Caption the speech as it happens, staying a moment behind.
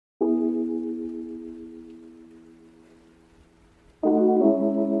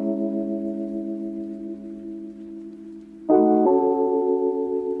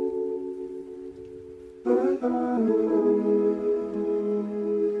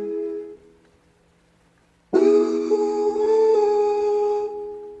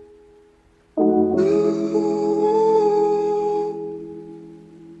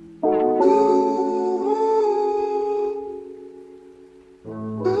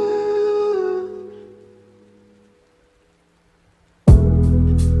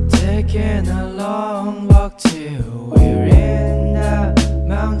taking a long walk till we're in the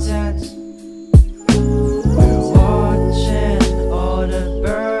mountains. We're watching all the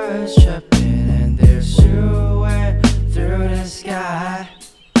birds chirping and they're shooing through the sky.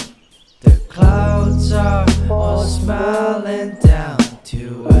 The clouds are all smiling down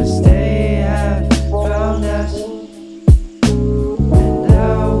to us, they have found us. And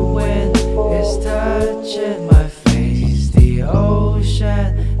the wind is touching my face, the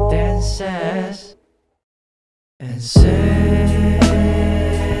ocean dances and sings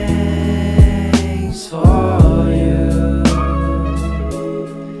for you.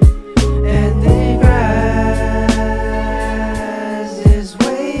 And the grass is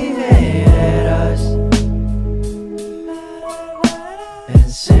waving at us and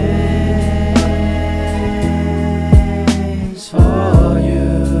sings for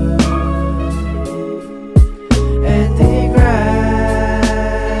you. And the grass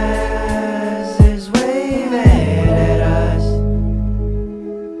is waving at us.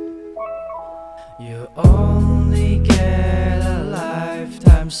 You only get a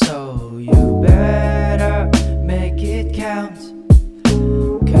lifetime, so you better make it count.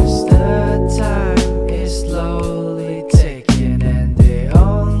 'Cause the time is slowly ticking and it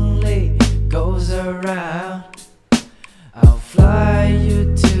only goes around. I'll fly you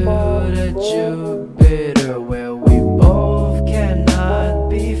to the Jupiter where we both cannot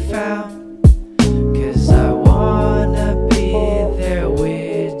be found. 'Cause I wanna be there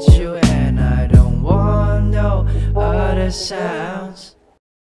with you and I don't want no other sounds.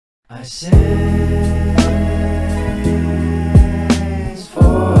 I sing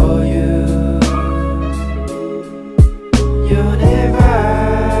for you. Universe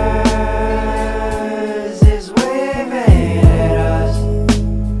is waving at us.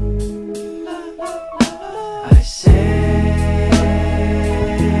 I sing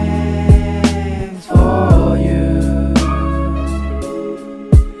for you.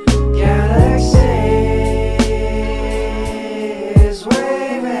 Galaxy is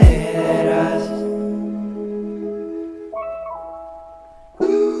waving at us.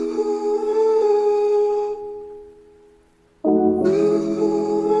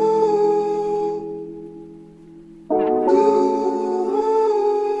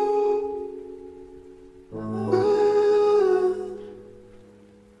 Ooh.